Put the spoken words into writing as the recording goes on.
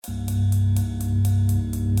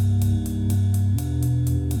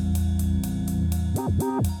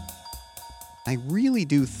I really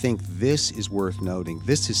do think this is worth noting.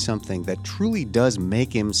 This is something that truly does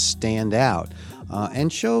make him stand out. And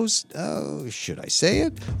shows, should I say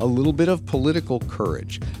it, a little bit of political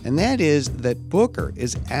courage. And that is that Booker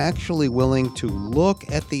is actually willing to look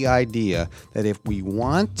at the idea that if we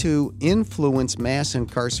want to influence mass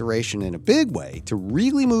incarceration in a big way, to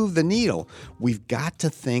really move the needle, we've got to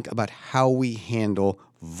think about how we handle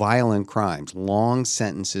violent crimes, long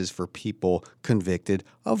sentences for people convicted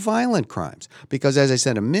of violent crimes. Because as I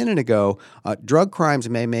said a minute ago, drug crimes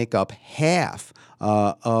may make up half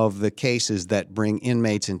of the cases that bring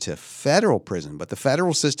inmates into federal prison, but the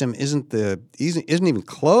federal system isn't even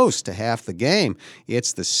close to half the game.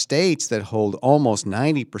 It's the states that hold almost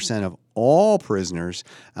 90% of all prisoners,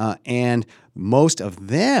 and most of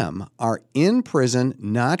them are in prison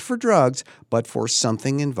not for drugs, but for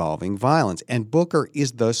something involving violence. And Booker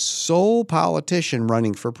is the sole politician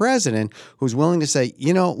running for president who's willing to say,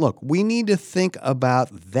 look, we need to think about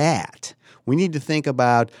that. We need to think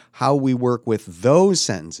about how we work with those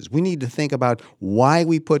sentences. We need to think about why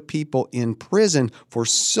we put people in prison for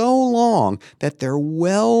so long that they're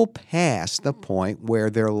well past the point where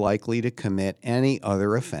they're likely to commit any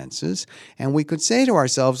other offenses. And we could say to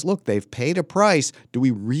ourselves, look, they've paid a price. Do we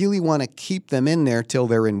really want to keep them in there till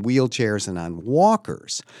they're in wheelchairs and on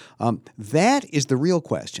walkers? That is the real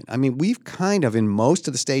question. I mean, we've kind of, in most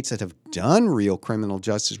of the states that have done real criminal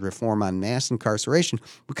justice reform on mass incarceration,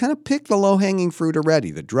 we kind of picked the low-hanging fruit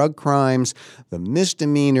already, the drug crimes, the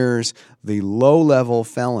misdemeanors, the low-level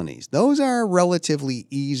felonies. Those are relatively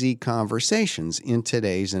easy conversations in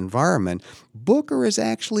today's environment. Booker is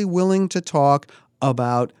actually willing to talk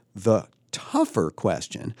about the tougher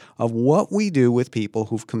question of what we do with people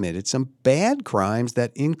who've committed some bad crimes that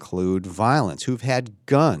include violence, who've had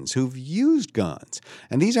guns, who've used guns.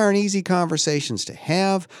 And these aren't easy conversations to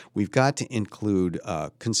have. We've got to include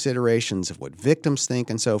considerations of what victims think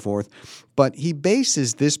and so forth. But he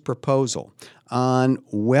bases this proposal on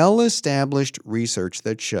well-established research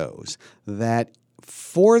that shows that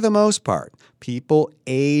for the most part, people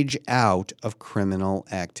age out of criminal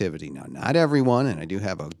activity. Now, not everyone, and I do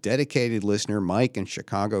have a dedicated listener, Mike in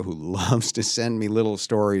Chicago, who loves to send me little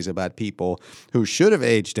stories about people who should have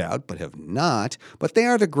aged out but have not, but they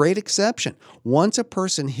are the great exception. Once a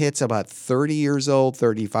person hits about 30 years old,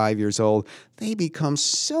 35 years old, they become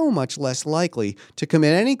so much less likely to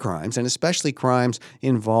commit any crimes, and especially crimes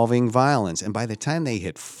involving violence. And by the time they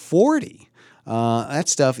hit 40, that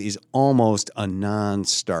stuff is almost a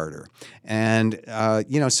non-starter. And,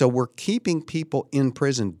 so we're keeping people in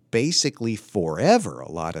prison basically forever,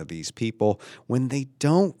 a lot of these people, when they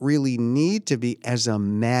don't really need to be as a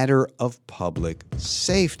matter of public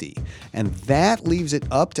safety. And that leaves it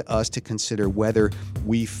up to us to consider whether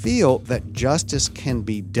we feel that justice can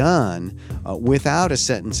be done without a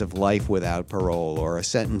sentence of life without parole or a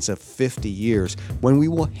sentence of 50 years, when we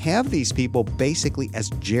will have these people basically as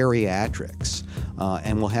geriatrics.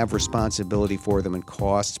 And we'll have responsibility for them and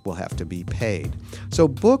costs will have to be paid. So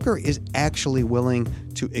Booker is actually willing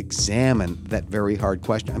to examine that very hard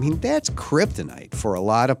question. I mean, that's kryptonite for a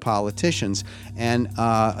lot of politicians. And,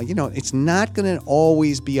 it's not going to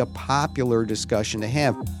always be a popular discussion to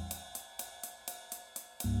have.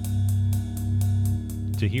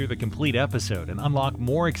 To hear the complete episode and unlock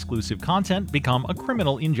more exclusive content, become a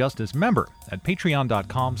Criminal Injustice member at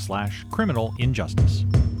patreon.com/criminalinjustice.